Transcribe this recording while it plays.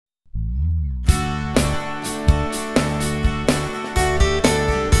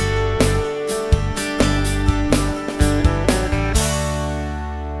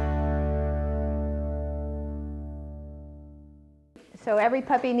So every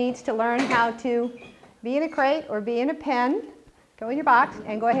puppy needs to learn how to be in a crate or be in a pen. Go in your box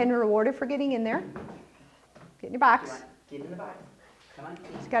and go ahead and reward her for getting in there. Get in your box. Get in the box. Come on.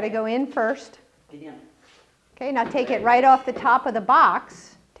 It's got to go in first. Get in. Okay, now take it right off the top of the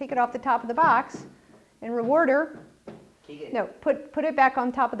box. Take it off the top of the box and reward her. No, put it back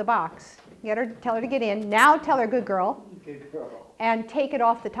on top of the box. Get her, tell her to get in. Now tell her good girl. Good girl. And take it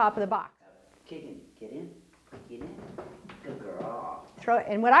off the top of the box. Get in. Get in. Get in. Good girl. Throw it,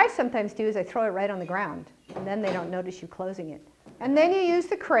 and what I sometimes do is I throw it right on the ground, and then they don't notice you closing it. And then you use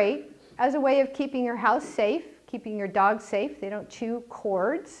the crate as a way of keeping your house safe, keeping your dog safe. They don't chew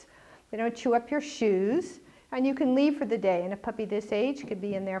cords. They don't chew up your shoes. And you can leave for the day. And a puppy this age could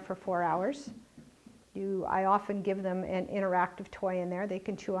be in there for 4 hours. I often give them an interactive toy in there. They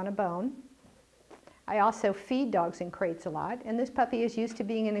can chew on a bone. I also feed dogs in crates a lot. And this puppy is used to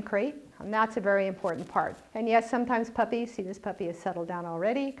being in a crate. And that's a very important part. And yes, sometimes puppies, see this puppy has settled down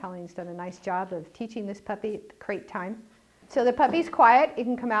already. Colleen's done a nice job of teaching this puppy at the crate time. So the puppy's quiet. It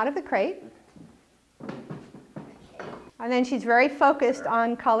can come out of the crate. And then she's very focused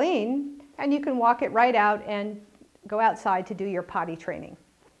on Colleen. And you can walk it right out and go outside to do your potty training.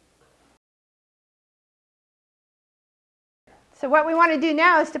 So what we want to do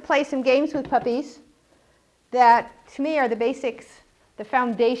now is to play some games with puppies that, to me, are the basics, the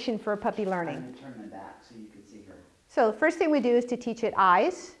foundation for a puppy learning. I'm going to turn my back so you can see her. So the first thing we do is to teach it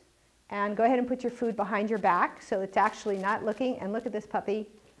eyes. And go ahead and put your food behind your back so it's actually not looking. And look at this puppy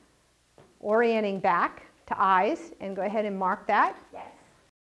orienting back to eyes. And go ahead and mark that. Yes.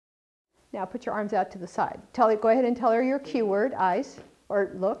 Now put your arms out to the side. Go ahead and tell her your cue word, eyes,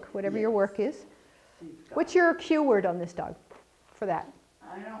 or look, whatever your work is. What's your cue word on this dog for that?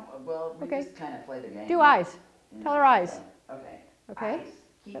 I don't, well, we just kind of play the game. Do eyes. Tell her eyes. Okay. Okay.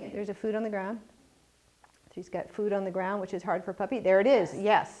 Eyes. There's a food on the ground. She's got food on the ground, which is hard for a puppy. There it is.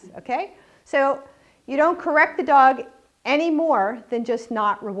 Yes. Okay. So you don't correct the dog any more than just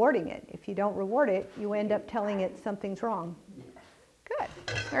not rewarding it. If you don't reward it, you end up telling it something's wrong. Good.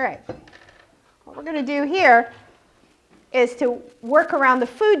 All right. What we're going to do here is to work around the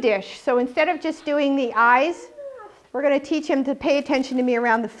food dish. So instead of just doing the eyes, we're going to teach him to pay attention to me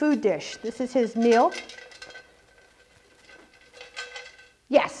around the food dish. This is his meal.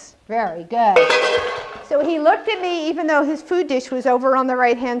 Yes, very good. So he looked at me even though his food dish was over on the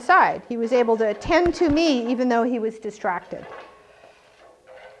right-hand side. He was able to attend to me even though he was distracted.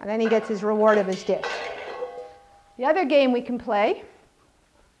 And then he gets his reward of his dish. The other game we can play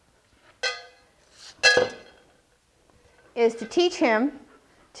is to teach him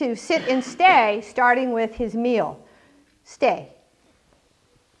to sit and stay, starting with his meal. Stay.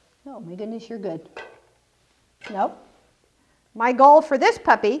 Oh my goodness, you're good. Nope. My goal for this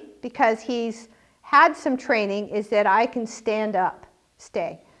puppy, because he's had some training, is that I can stand up.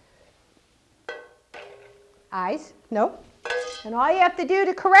 Stay. Eyes. Nope. And all you have to do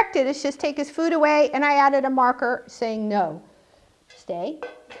to correct it is just take his food away, and I added a marker saying no. Stay.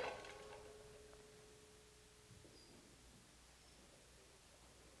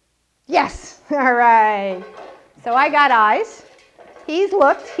 Yes. All right. So I got eyes. He's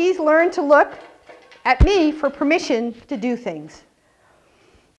looked. He's learned to look at me for permission to do things.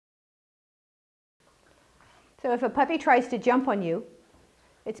 So if a puppy tries to jump on you,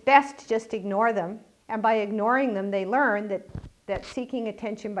 it's best to just ignore them. And by ignoring them, they learn that seeking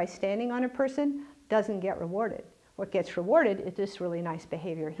attention by standing on a person doesn't get rewarded. What gets rewarded is this really nice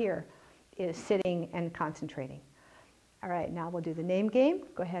behavior here, is sitting and concentrating. All right, now we'll do the name game.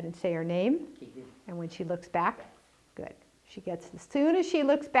 Go ahead and say her name. And when she looks back, good. She gets, as soon as she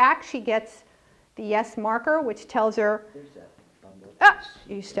looks back, she gets the yes marker, which tells her, ah,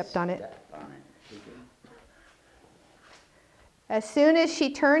 you stepped on it. As soon as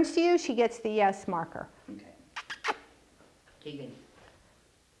she turns to you, she gets the yes marker. Okay. Keegan.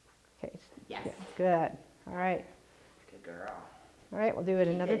 Okay. Yes. Good. All right. Good girl. All right, we'll do it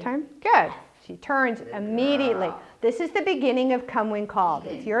another time. Good. She turns immediately. This is the beginning of come when called.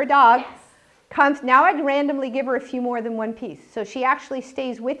 If your dog comes, now I'd randomly give her a few more than one piece. So she actually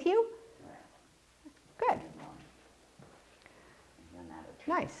stays with you. Good.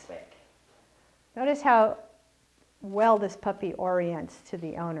 Nice. Notice how well this puppy orients to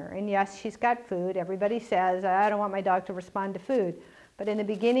the owner. And yes, she's got food. Everybody says, I don't want my dog to respond to food. But in the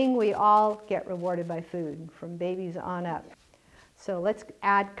beginning, we all get rewarded by food, from babies on up. So let's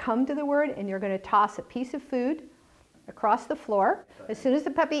add come to the word, and you're going to toss a piece of food across the floor. As soon as the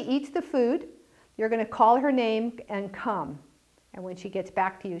puppy eats the food, you're going to call her name and come. And when she gets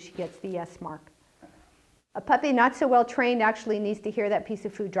back to you, she gets the yes mark. A puppy not so well trained actually needs to hear that piece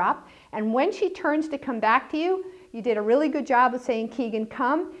of food drop. And when she turns to come back to you, You did a really good job of saying, Keegan,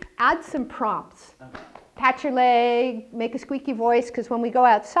 come. Add some prompts. Okay. Pat your leg, make a squeaky voice, because when we go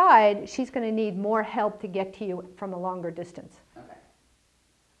outside, she's going to need more help to get to you from a longer distance. Okay.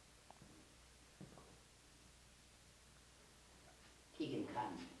 Keegan, come.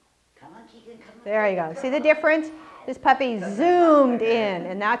 Come on, Keegan, come on. There you go. See the difference? This puppy zoomed in,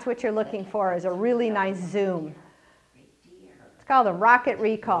 and that's what you're looking for, is a really nice zoom. It's called a rocket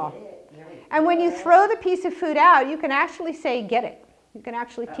recall. And when you throw the piece of food out, you can actually say, get it. You can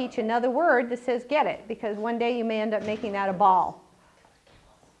actually teach another word that says get it, because one day you may end up making that a ball.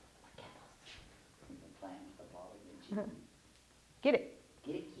 Get it.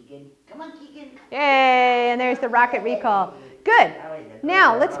 Get it, Keegan. Come on, Keegan. Yay, and there's the rocket recall. Good.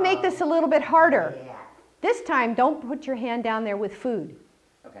 Now, let's make this a little bit harder. This time, don't put your hand down there with food.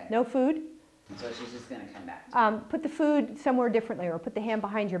 Okay. No food. So she's just going to come back. Put the food somewhere differently, or put the hand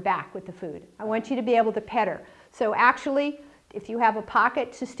behind your back with the food. I want you to be able to pet her. So actually, if you have a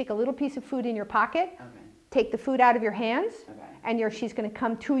pocket, just stick a little piece of food in your pocket. Okay. Take the food out of your hands, Okay. and she's going to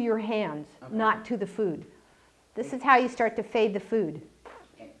come to your hands, Okay. not to the food. This is how you start to fade the food.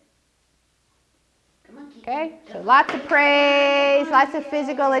 Okay. Come on, Keegan. Okay? So lots of praise, lots of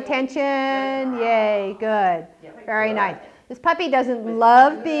physical attention. Yay, good. Very nice. This puppy doesn't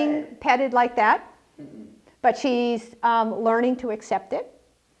love being petted like that, but she's learning to accept it,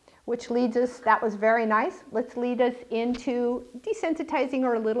 which leads us, that was very nice. Let's lead us into desensitizing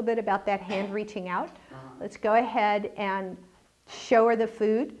her a little bit about that hand reaching out. Let's go ahead and show her the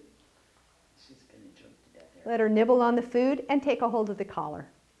food. She's going to choke to death here. Let her nibble on the food and take a hold of the collar.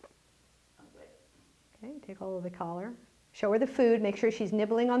 Okay, take hold of the collar. Show her the food, make sure she's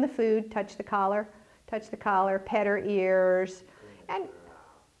nibbling on the food, touch the collar, pet her ears, and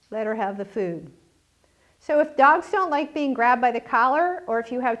let her have the food. So if dogs don't like being grabbed by the collar, or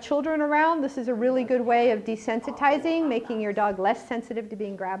if you have children around, this is a really good way of desensitizing, making your dog less sensitive to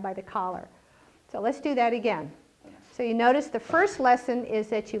being grabbed by the collar. So let's do that again. So you notice the first lesson is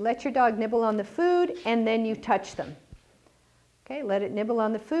that you let your dog nibble on the food and then you touch them. Okay, let it nibble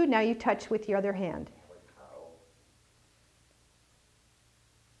on the food, now you touch with your other hand.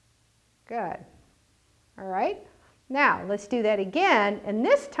 Good. All right. Now, let's do that again, and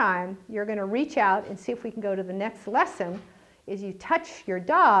this time you're going to reach out and see if we can go to the next lesson, is you touch your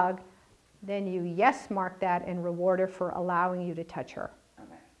dog, then you yes mark that and reward her for allowing you to touch her.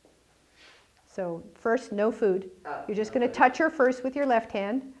 Okay. So first, no food. You're just going to touch her first with your left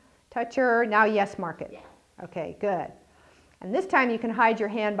hand. Touch her, now yes mark it. Yeah. Okay, good. And this time you can hide your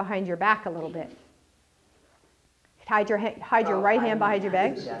hand behind your back a little bit. Hide your right hand behind your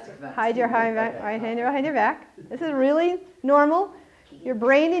back. Hide your right hand behind your back. This is really normal. Your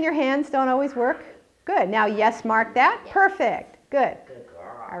brain and your hands don't always work. Good. Now, yes, mark that. Perfect. Good. Good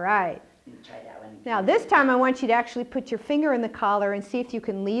girl. All right. Try that one. Now, this time I want you to actually put your finger in the collar and see if you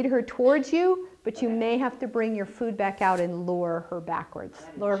can lead her towards you, but you may have to bring your food back out and lure her backwards.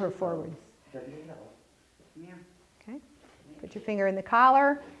 Lure her forward. Come here. Okay. Put your finger in the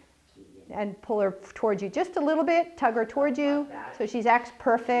collar and pull her towards you just a little bit, tug her towards you, so she's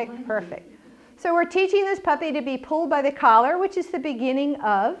perfect, perfect. So we're teaching this puppy to be pulled by the collar, which is the beginning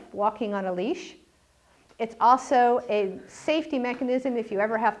of walking on a leash. It's also a safety mechanism if you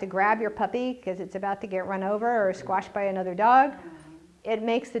ever have to grab your puppy because it's about to get run over or squashed by another dog. It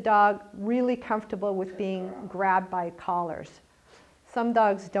makes the dog really comfortable with being grabbed by collars. Some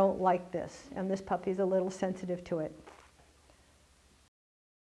dogs don't like this, and this puppy's a little sensitive to it.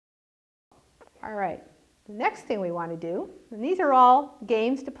 All right, the next thing we want to do, and these are all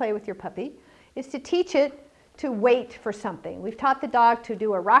games to play with your puppy, is to teach it to wait for something. We've taught the dog to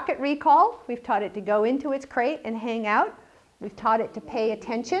do a rocket recall. We've taught it to go into its crate and hang out. We've taught it to pay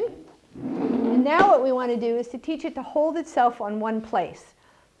attention. And now what we want to do is to teach it to hold itself on one place.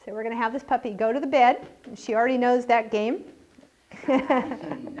 So we're going to have this puppy go to the bed. She already knows that game.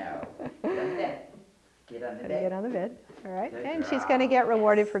 No. Get on the bed. Get on the bed. Get on the bed. All right, and she's going to get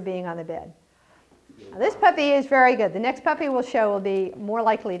rewarded for being on the bed. Now, this puppy is very good. The next puppy we'll show will be more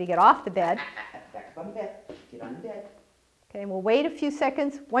likely to get off the bed. Back up on the bed. Get on the bed. Okay, and we'll wait a few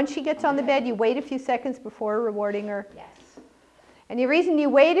seconds. Once she gets on the bed, you wait a few seconds before rewarding her. Yes. And the reason you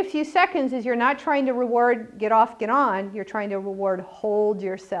wait a few seconds is you're not trying to reward get off, get on. You're trying to reward hold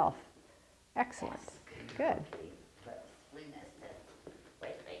yourself. Excellent. Good.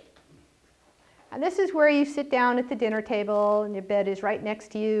 And this is where you sit down at the dinner table and your bed is right next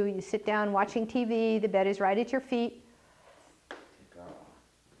to you. You sit down watching TV, the bed is right at your feet.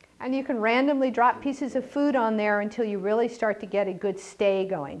 And you can randomly drop pieces of food on there until you really start to get a good stay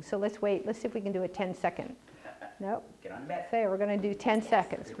going. So let's wait. Let's see if we can do a 10-second. Nope. Get on the bed. Say we're going to do 10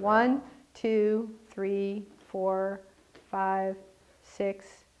 seconds. 1, 2, 3, 4, 5, 6,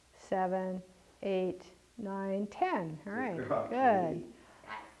 7, 8, 9, 10. All right, good.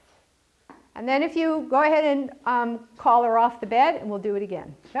 And then if you go ahead and call her off the bed, and we'll do it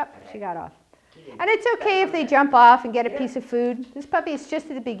again. Yep, she got off. And it's okay if they jump off and get a piece of food. This puppy is just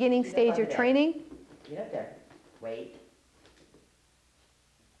at the beginning stage of training. Get up there. Wait.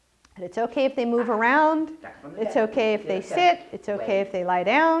 And it's okay if they move around. It's okay if they sit. It's okay if they lie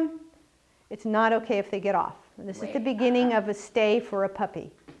down. It's not okay if they get off. And this is the beginning of a stay for a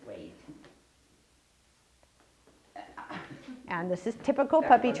puppy. Wait. And this is typical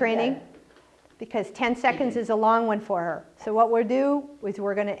puppy training, because 10 seconds is a long one for her. So what we'll do is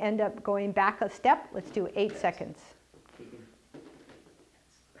we're going to end up going back a step. Let's do 8 seconds.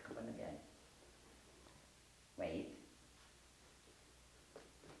 Wait.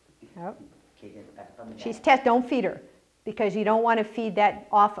 Yep. She's don't feed her, because you don't want to feed that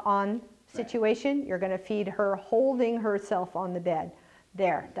off-on situation. You're going to feed her holding herself on the bed.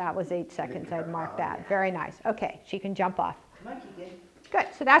 There, that was 8 seconds. I'd mark that. Very nice. Okay, she can jump off. Come on, Keegan. Good.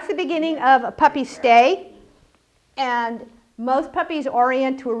 So that's the beginning of a puppy stay. And most puppies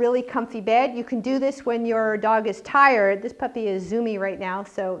orient to a really comfy bed. You can do this when your dog is tired. This puppy is zoomy right now,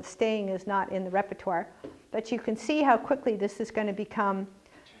 so staying is not in the repertoire. But you can see how quickly this is going to become,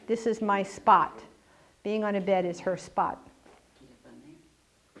 this is my spot. Being on a bed is her spot.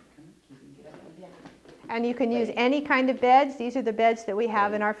 And you can use any kind of beds. These are the beds that we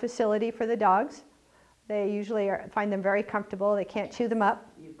have in our facility for the dogs. They usually find them very comfortable. They can't chew them up.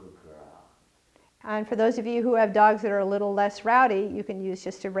 And for those of you who have dogs that are a little less rowdy, you can use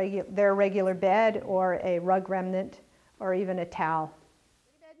just their regular bed or a rug remnant or even a towel.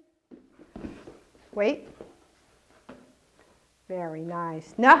 Wait. Very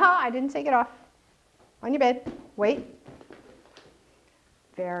nice. No, I didn't take it off. On your bed. Wait.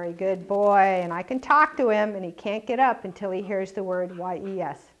 Very good boy. And I can talk to him, and he can't get up until he hears the word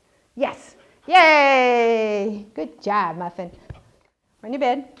Y-E-S. Yes. Yay! Good job, Muffin. On your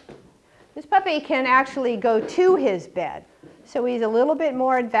bed. This puppy can actually go to his bed. So he's a little bit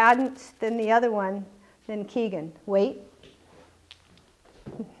more advanced than the other one, than Keegan. Wait.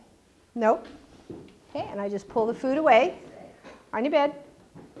 Nope. Okay, and I just pull the food away. On your bed.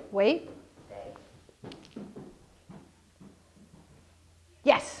 Wait.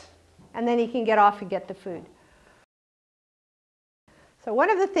 Yes. And then he can get off and get the food. So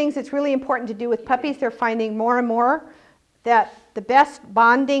one of the things that's really important to do with puppies, they're finding more and more that the best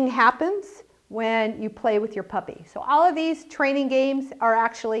bonding happens when you play with your puppy. So all of these training games are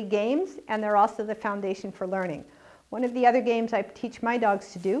actually games, and they're also the foundation for learning. One of the other games I teach my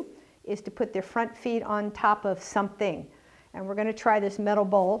dogs to do is to put their front feet on top of something. And we're going to try this metal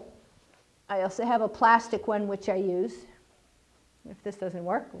bowl. I also have a plastic one which I use. If this doesn't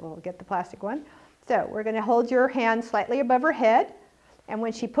work, we'll get the plastic one. So we're going to hold your hand slightly above her head. And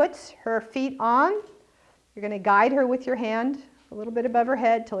when she puts her feet on, you're going to guide her with your hand a little bit above her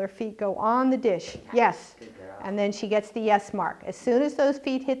head till her feet go on the dish. Yes. And then she gets the yes mark. As soon as those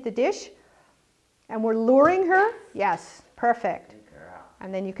feet hit the dish, and we're luring her, yes, perfect.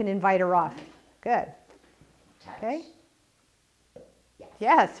 And then you can invite her off. Good. Okay.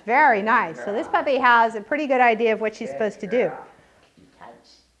 Yes, very nice. So this puppy has a pretty good idea of what she's supposed to do.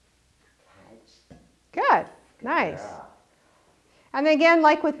 Good. Nice. And again,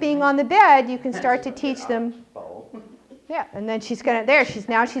 like with being on the bed, you can start to teach them. Yeah, and then she's going to, there, she's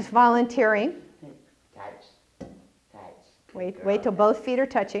volunteering. Wait till both feet are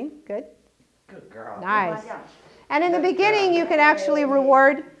touching. Good. Good girl. Nice. And in the beginning, you can actually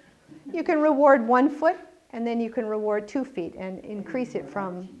reward 1 foot, and then you can reward 2 feet and increase it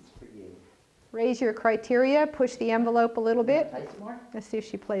from, raise your criteria, push the envelope a little bit. Let's see if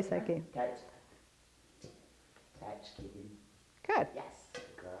she plays that game. Good. Yes,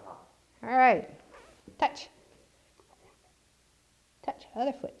 girl. All right. Touch. Touch.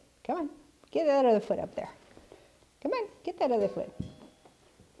 Other foot. Come on. Get that other foot up there. Come on. Get that other foot.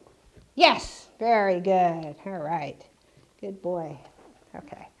 Yes. Very good. All right. Good boy.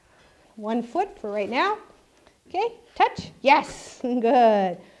 Okay. 1 foot for right now. Okay. Touch. Yes.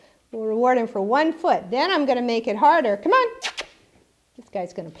 Good. We'll reward him for 1 foot. Then I'm going to make it harder. Come on. This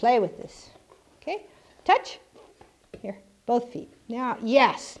guy's going to play with this. Okay. Touch. Here. Both feet. Now,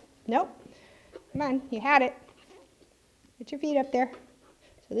 yes. Nope. Come on, you had it. Get your feet up there.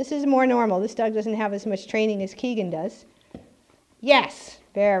 So this is more normal. This dog doesn't have as much training as Keegan does. Yes.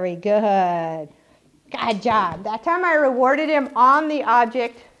 Very good. Good job. That time I rewarded him on the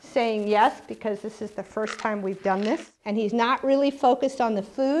object saying yes, because this is the first time we've done this. And he's not really focused on the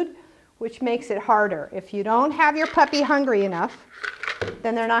food, which makes it harder. If you don't have your puppy hungry enough,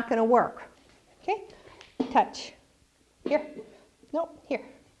 then they're not going to work. Okay? touch. Here. Nope, here.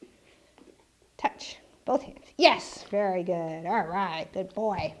 Touch. Both hands. Yes, very good. All right, good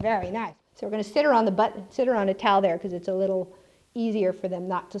boy. Very nice. So we're going to sit her on the button, sit her on a towel there because it's a little easier for them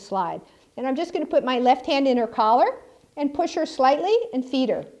not to slide. And I'm just going to put my left hand in her collar and push her slightly and feed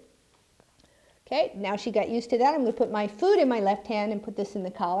her. Okay, now she got used to that. I'm going to put my food in my left hand and put this in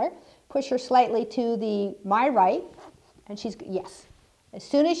the collar. Push her slightly to my right, and she's, yes. As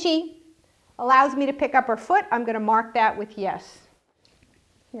soon as she allows me to pick up her foot, I'm going to mark that with yes.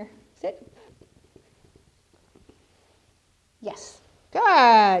 Here, sit. Yes,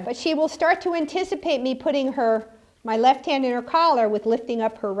 good. But she will start to anticipate me putting my left hand in her collar with lifting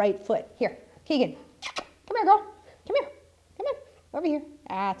up her right foot. Here, Keegan, come here, girl. Come here, come here, over here.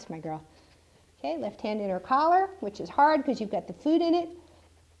 That's my girl. Okay, left hand in her collar, which is hard because you've got the food in it.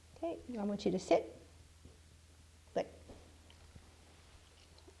 Okay, I want you to sit. Good.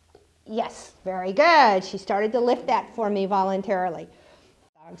 Yes, very good. She started to lift that for me voluntarily.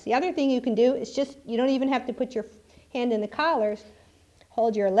 The other thing you can do is just, you don't even have to put your hand in the collars.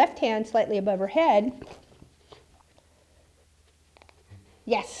 Hold your left hand slightly above her head.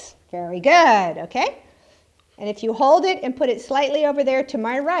 Yes, very good, okay? And if you hold it and put it slightly over there to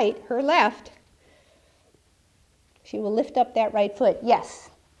my right, her left, she will lift up that right foot. Yes,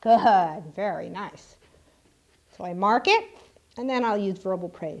 good, very nice. So I mark it, and then I'll use verbal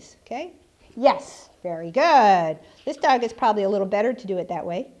praise, okay? Yes, very good. This dog is probably a little better to do it that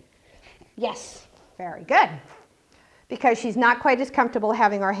way. Yes, very good. Because she's not quite as comfortable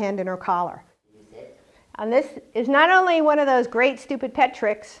having our hand in her collar. And this is not only one of those great stupid pet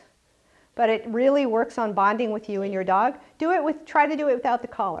tricks, but it really works on bonding with you and your dog. Try to do it without the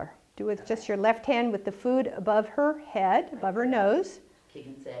collar. Do it with just your left hand with the food above her head, above her nose.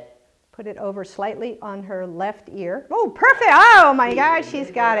 Put it over slightly on her left ear. Oh, perfect! Oh my gosh, she's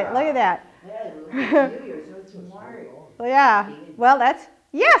got it. Look at that. You're so smart. Yeah. Well,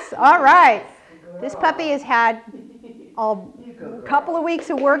 yes, all right. This puppy has had a couple of weeks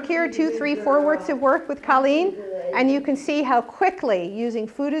of work here, 2, 3, 4 weeks of work with Colleen, and you can see how quickly using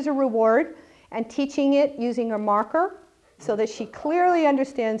food as a reward and teaching it using a marker so that she clearly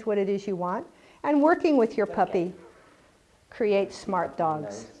understands what it is you want, and working with your puppy creates smart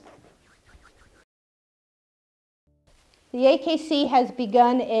dogs. The AKC has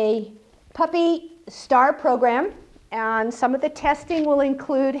begun a puppy star program, and some of the testing will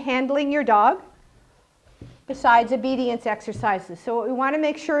include handling your dog besides obedience exercises. So what we want to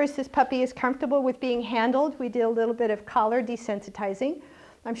make sure is this puppy is comfortable with being handled. We did a little bit of collar desensitizing.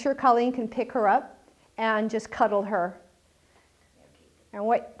 I'm sure Colleen can pick her up and just cuddle her. And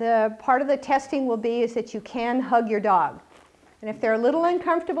what the part of the testing will be is that you can hug your dog. And if they're a little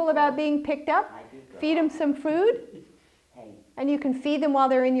uncomfortable about being picked up, feed them some food. And you can feed them while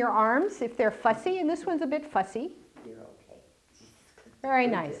they're in your arms if they're fussy. And this one's a bit fussy. Very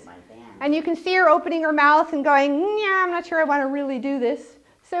nice. And you can see her opening her mouth and going, yeah, I'm not sure I want to really do this.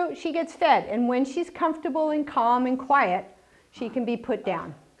 So she gets fed. And when she's comfortable and calm and quiet, she can be put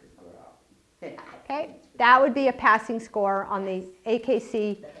down. Okay? That would be a passing score on the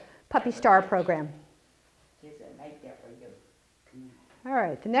AKC Puppy Star program. All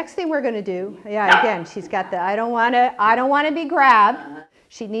right, the next thing we're going to do, yeah, again, she's got the I don't want to be grabbed.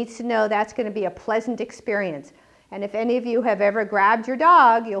 She needs to know that's going to be a pleasant experience. And if any of you have ever grabbed your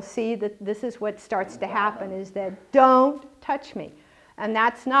dog, you'll see that this is what starts to happen, is that don't touch me. And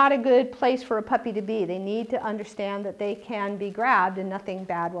that's not a good place for a puppy to be. They need to understand that they can be grabbed and nothing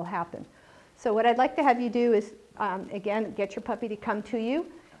bad will happen. So what I'd like to have you do is, again, get your puppy to come to you,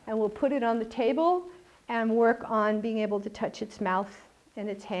 and we'll put it on the table and work on being able to touch its mouth and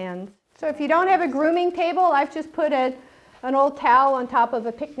its hands. So if you don't have a grooming table, I've just put an old towel on top of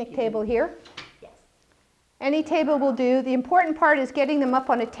a picnic table here. Any table will do. The important part is getting them up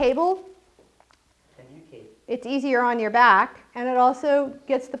on a table. It's easier on your back, and it also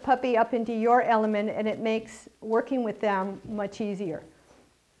gets the puppy up into your element, and it makes working with them much easier.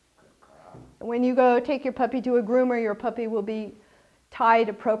 When you go take your puppy to a groomer, your puppy will be tied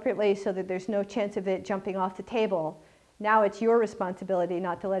appropriately so that there's no chance of it jumping off the table. Now it's your responsibility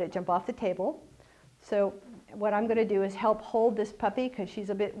not to let it jump off the table. So what I'm going to do is help hold this puppy because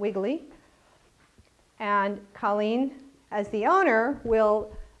she's a bit wiggly. And Colleen, as the owner,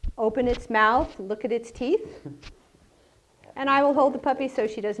 will open its mouth, look at its teeth, and I will hold the puppy so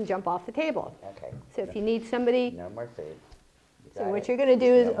she doesn't jump off the table. Okay. So if you need somebody, No more food. so what you're going to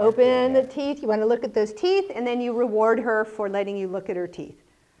do is open the teeth. You want to look at those teeth, and then you reward her for letting you look at her teeth.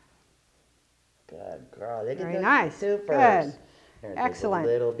 Good girl. Look at Very those nice. supers. Good. Here, Excellent. Just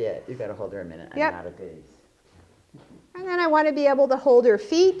a little bit. You've got to hold her a minute. Yep. I'm not a goose. And then I want to be able to hold her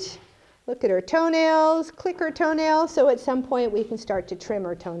feet, Look at her toenails, click her toenails, so at some point we can start to trim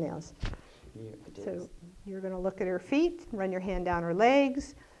her toenails. So you're going to look at her feet, run your hand down her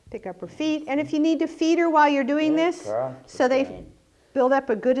legs, pick up her feet, and if you need to feed her while you're doing this, so they build up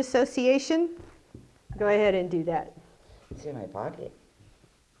a good association, go ahead and do that. It's in my pocket.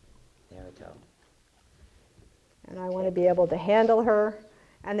 There we go. And I want to be able to handle her,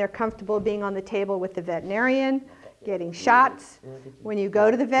 and they're comfortable being on the table with the veterinarian, getting shots. When you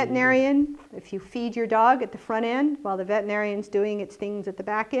go to the veterinarian, if you feed your dog at the front end while the veterinarian's doing its things at the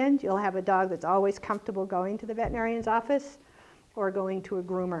back end, you'll have a dog that's always comfortable going to the veterinarian's office or going to a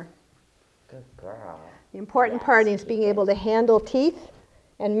groomer. Good girl. The important part is being able to handle teeth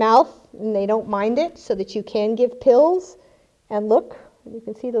and mouth, and they don't mind it, so that you can give pills. And look, you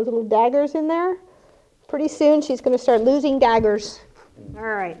can see those little daggers in there. Pretty soon she's going to start losing daggers. All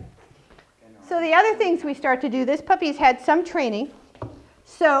right. So the other things we start to do, this puppy's had some training,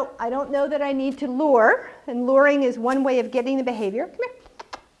 so I don't know that I need to lure, and luring is one way of getting the behavior. Come here,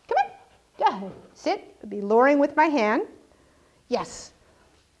 come here, go ahead, sit. I'll be luring with my hand. Yes.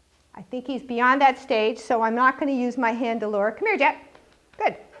 I think he's beyond that stage, so I'm not going to use my hand to lure. Come here, Jet.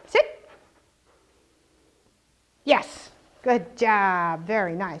 Good. Sit. Yes. Good job.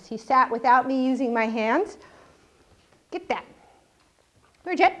 Very nice. He sat without me using my hands. Get that.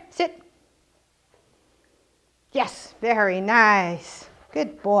 Come here, Jet. Sit. Yes, very nice.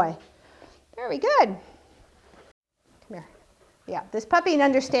 Good boy. Very good. Come here. Yeah, this puppy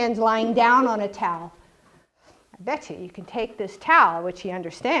understands lying down on a towel. I bet you can take this towel, which he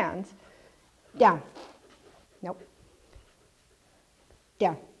understands, down. Nope.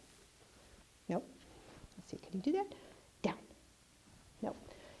 Down. Nope. Let's see, can he do that? Down. Nope,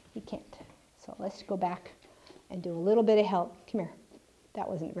 he can't. So let's go back and do a little bit of help. Come here. That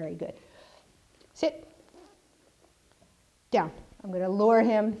wasn't very good. Sit. Down. I'm going to lure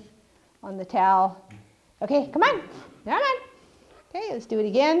him on the towel. Okay, come on. Come on. Okay, let's do it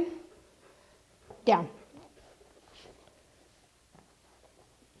again. Down.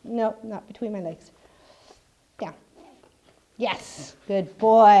 No, not between my legs. Down. Yes. Good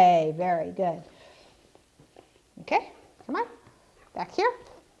boy. Very good. Okay, come on. Back here.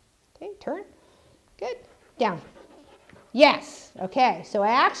 Okay, turn. Good. Down. Yes. Okay, so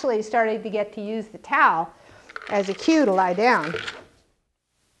I actually started to get to use the towel as a cue to lie down.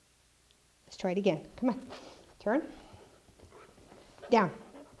 Let's try it again. Come on. Turn. Down.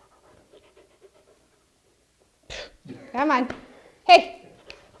 Come on. Hey,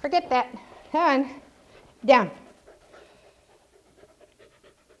 forget that. Come on. Down.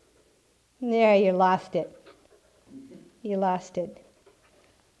 There, you lost it. You lost it.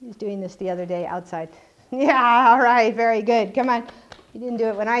 He was doing this the other day outside. Yeah, all right, very good. Come on. You didn't do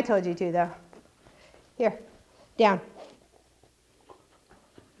it when I told you to, though. Here. Down.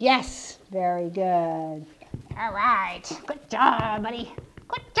 Yes, very good. All right, good job, buddy.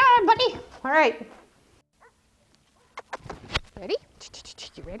 Good job, buddy. All right. Ready?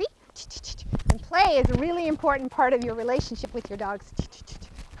 You ready? And play is a really important part of your relationship with your dogs.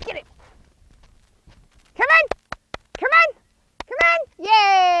 Get it. Come on. Come on. Come on.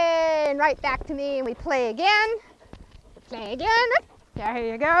 Yay. And right back to me, and we play again. Play again. There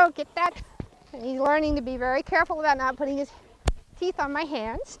you go. Get that. And he's learning to be very careful about not putting his teeth on my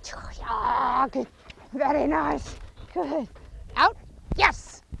hands. Oh, good. Very nice. Good. Out.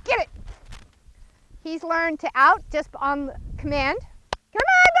 Yes. Get it. He's learned to out just on command. Come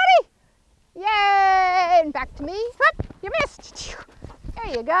on, buddy. Yay. And back to me. Whoop. You missed.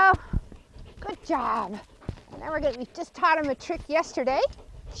 There you go. Good job. Now we're good. We just taught him a trick yesterday.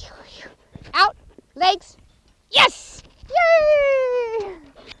 Out. Legs. Yes. Yay.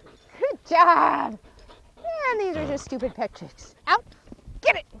 Good job. And these are just stupid pet tricks. Out.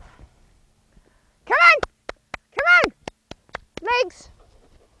 Get it. Come on. Come on. Legs.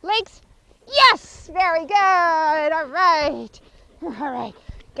 Legs. Yes. Very good. All right. All right.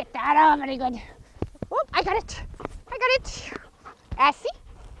 Get that on. Very good. Whoop. I got it. I got it. Assy.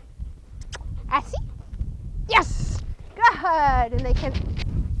 Assy. Yes. Good. And they can,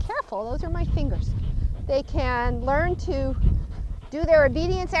 careful, those are my fingers. They can learn to do their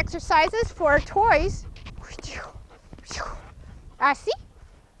obedience exercises for toys. Assy.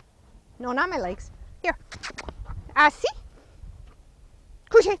 No, not my legs. Here. Assy.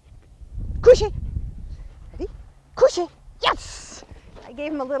 Couché. Couché. Ready? Couché. Yes. I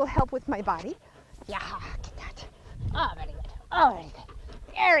gave him a little help with my body. Yeah, get that. Oh, very good. Oh, very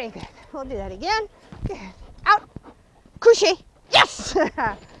good. Very good. We'll do that again. Good. Out. Couché. Yes.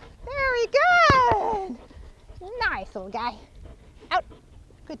 Very good. Nice little guy. Out.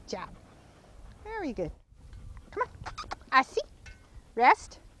 Good job. Very good. Come on. Assy.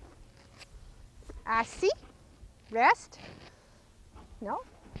 Rest. Assis. Rest. No.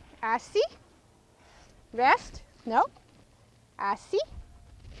 Assis. Rest. No. Assis.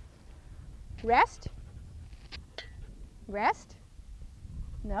 Rest. Rest.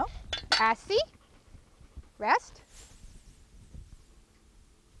 No. Assis. Rest.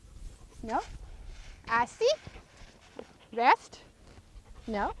 No. Assis. Rest.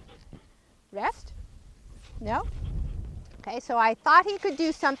 No. Rest. No. Okay, so I thought he could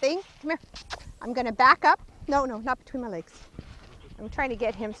do something. Come here. I'm going to back up. No, not between my legs. I'm trying to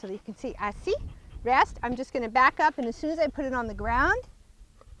get him so that you can see. Assis. Rest. I'm just going to back up, and as soon as I put it on the ground,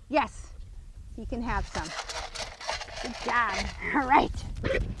 yes, he can have some. Good job. All right.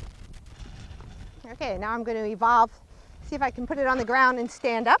 Okay, now I'm going to evolve. See if I can put it on the ground and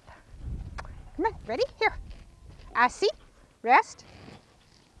stand up. Come on, ready? Here. Assis. Rest.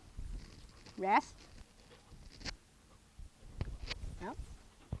 Rest. No.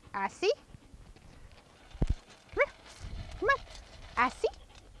 Assis. Come here. Come on. Assis.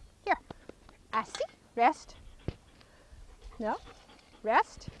 Here. Assis. Rest. No.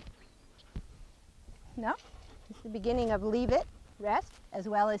 Rest. No. It's the beginning of leave it. Rest, as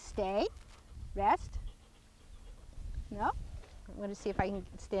well as stay. Rest. No. I'm going to see if I can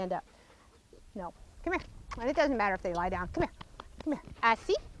stand up. No. Come here. And it doesn't matter if they lie down. Come here. Come here.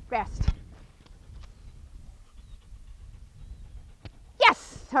 Assis. Rest.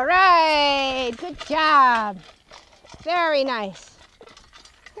 Yes. All right. Good job. Very nice.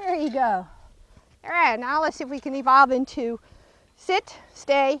 There you go. All right. Now let's see if we can evolve into sit,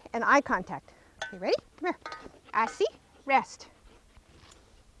 stay, and eye contact. Okay, ready? Come here. Assis. Rest.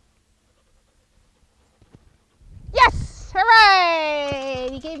 Yes. Hooray.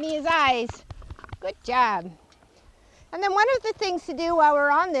 He gave me his eyes. Good job. And then one of the things to do while we're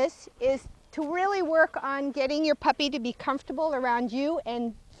on this is to really work on getting your puppy to be comfortable around you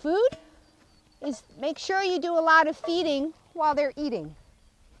and food, is make sure you do a lot of feeding while they're eating.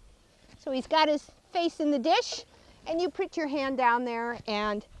 So he's got his face in the dish, and you put your hand down there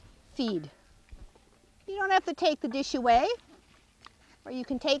and feed. You don't have to take the dish away, or you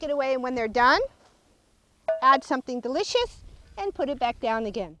can take it away, and when they're done, add something delicious and put it back down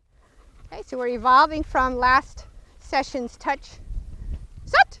again. Okay, so we're evolving from last session's touch.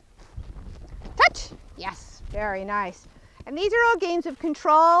 Sit! Touch! Yes, very nice. And these are all games of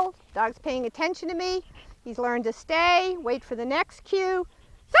control. Dog's paying attention to me. He's learned to stay, wait for the next cue.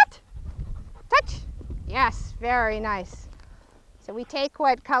 Sit! Touch! Yes, very nice. So we take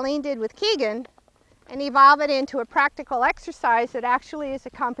what Colleen did with Keegan and evolve it into a practical exercise that actually is a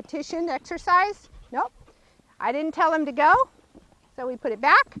competition exercise. Nope. I didn't tell him to go, so we put it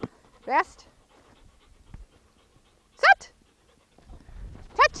back. Rest. Sit.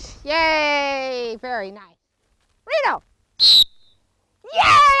 Touch. Yay. Very nice. Reno.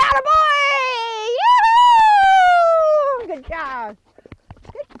 Yay, attaboy! Yahoo! Good job.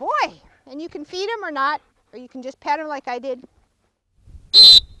 Good boy. And you can feed him or not, or you can just pet him like I did.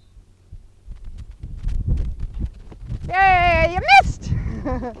 Yay, you missed.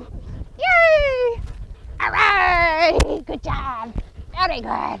 Yay. All right. Good job. Very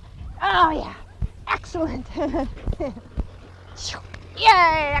good. Oh, yeah. Excellent.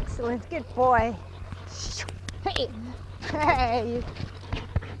 Yay, excellent. Good boy. Hey. Hey.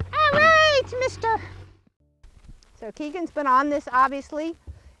 All right, mister. So Keegan's been on this, obviously.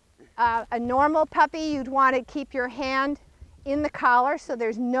 A normal puppy, you'd want to keep your hand in the collar so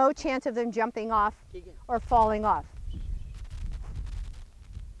there's no chance of them jumping off or falling off.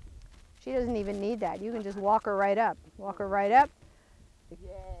 She doesn't even need that. You can just walk her right up. Walk her right up.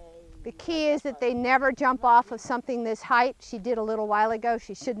 The key is that they never jump off of something this height. She did a little while ago.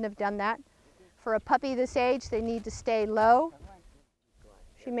 She shouldn't have done that. For a puppy this age, they need to stay low.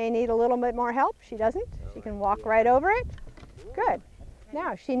 She may need a little bit more help. She doesn't. She can walk right over it. Good.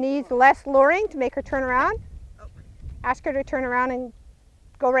 Now, she needs less luring to make her turn around. Ask her to turn around and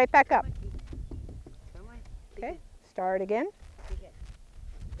go right back up. Okay, start again.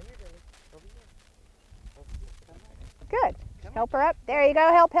 Good. Help her up. There you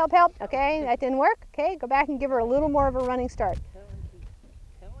go. Help, help, help. Okay, that didn't work. Okay, go back and give her a little more of a running start.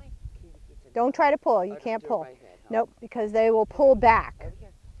 Don't try to pull. You can't pull. Nope, because they will pull back.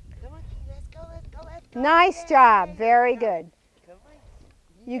 Nice job. Very good.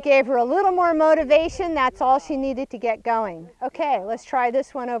 You gave her a little more motivation. That's all she needed to get going. Okay, let's try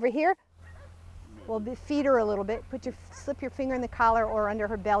this one over here. We'll feed her a little bit. Slip your finger in the collar or under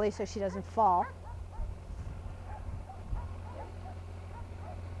her belly so she doesn't fall.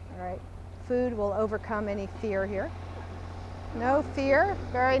 All right, food will overcome any fear here. No fear.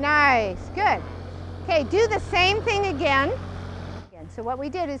 Very nice. Good. Okay, do the same thing again. So what we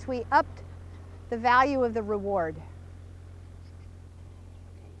did is we upped the value of the reward.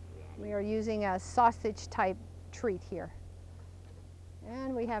 We are using a sausage type treat here.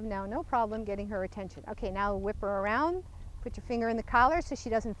 And we have now no problem getting her attention. Okay, now whip her around. Put your finger in the collar so she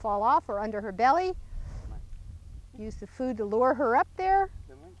doesn't fall off or under her belly. Use the food to lure her up there.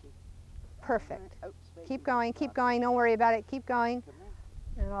 Perfect. Keep going, don't worry about it, keep going.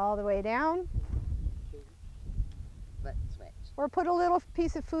 And all the way down. Or put a little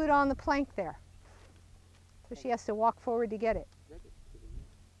piece of food on the plank there. So she has to walk forward to get it.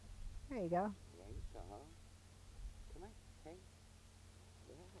 There you go.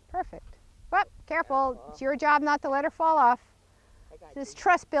 Perfect. Well, careful. It's your job not to let her fall off. This is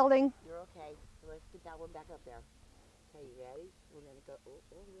trust building. You're okay. So let's get that one back up there. Okay, you ready? We're going to go.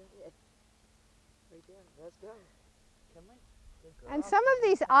 Right there. Let's go. Come on. Good girl. And some of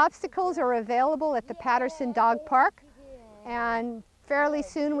these obstacles are available at the Patterson Dog Park. And fairly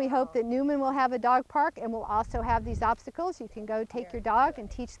soon we hope that Newman will have a dog park and we'll also have these obstacles. You can go take your dog and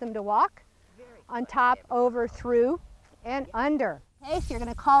teach them to walk on top, over, through, and under. Okay, so you're going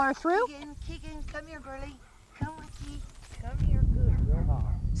to call her through. Keegan, come here, girlie. Come on, Keegan. Come here, good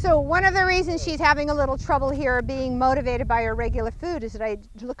girl. So one of the reasons she's having a little trouble here being motivated by her regular food is that I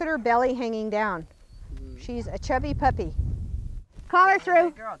look at her belly hanging down. She's a chubby puppy. Call her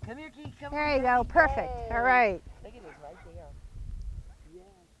through. Good girl. Come here, Keegan. Come There you go. Perfect. All right. Look at this right there. Yeah.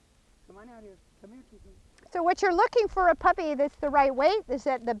 Come on out here. Come here, Keegan. So what you're looking for a puppy that's the right weight is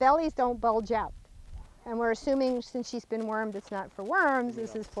that the bellies don't bulge out. And we're assuming since she's been wormed, it's not for worms,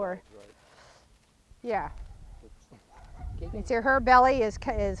 this is for, yeah. You see her belly is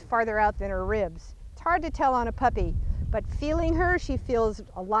farther out than her ribs. It's hard to tell on a puppy, but feeling her, she feels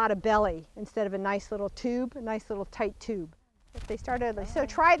a lot of belly instead of a nice little tube, a nice little tight tube. If they started, so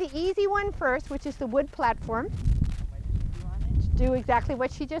try the easy one first, which is the wood platform. Do exactly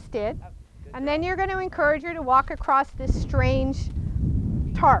what she just did. And then you're going to encourage her to walk across this strange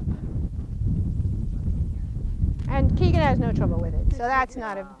tarp. And Keegan has no trouble with it, so that's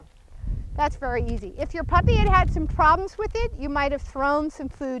very easy. If your puppy had had some problems with it, you might have thrown some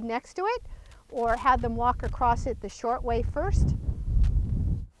food next to it or had them walk across it the short way first.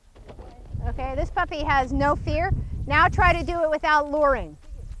 Okay, this puppy has no fear. Now try to do it without luring.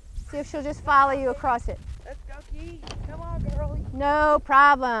 See if she'll just follow you across it. Let's go, Keegan. Come on, girlie. No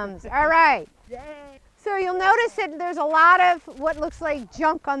problems. All right. So you'll notice that there's a lot of what looks like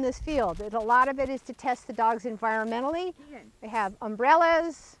junk on this field. A lot of it is to test the dogs environmentally. They have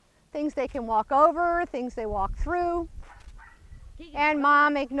umbrellas, things they can walk over, things they walk through. And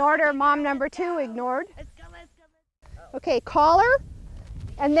mom ignored her. Mom number 2 ignored. Let's go. Okay, call her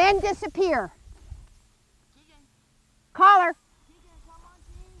and then disappear. Call her. Come on,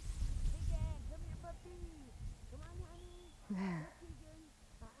 Keegan, come here, puppy. Come on, honey.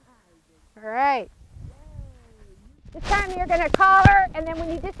 All right. This time you're going to call her, and then when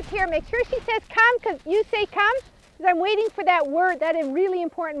you disappear, make sure she says come, because you say come, because I'm waiting for that word, that is a really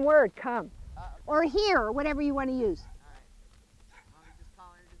important word, come. Or here, or whatever you want to use. Want me to just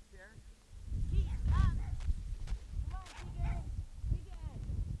call her to disappear? Keegan, come. Come on, Keegan.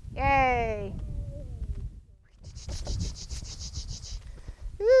 Yay.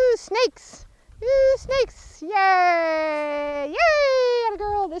 Ooh, snakes. Ooh, snakes. Yay. Yay, atta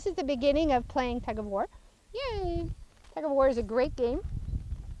girl. This is the beginning of playing tug of war. Yay. Tug of war is a great game.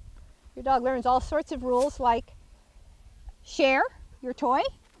 Your dog learns all sorts of rules like share your toy.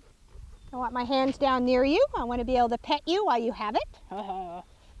 I want my hands down near you. I want to be able to pet you while you have it.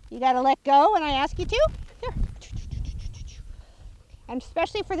 You got to let go when I ask you to. Here. And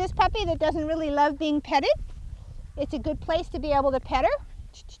especially for this puppy that doesn't really love being petted, it's a good place to be able to pet her.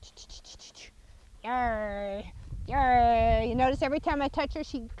 Yarr, yarr. You notice every time I touch her,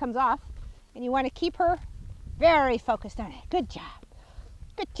 she comes off. And you want to keep her very focused on it. Good job.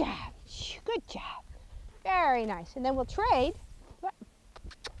 Good job. Good job. Very nice. And then we'll trade.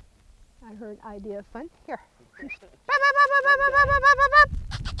 I heard idea of fun. Here.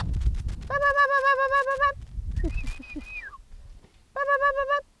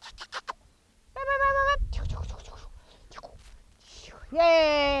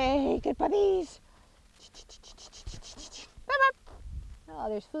 Yay! Good puppies. Oh,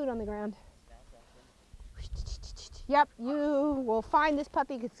 there's food on the ground. Yep, you will find this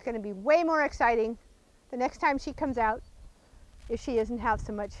puppy. It's going to be way more exciting the next time she comes out if she doesn't have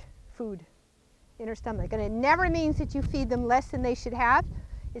so much food in her stomach. And it never means that you feed them less than they should have.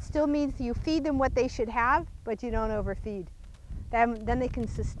 It still means you feed them what they should have, but you don't overfeed. Then they can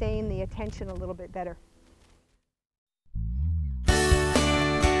sustain the attention a little bit better.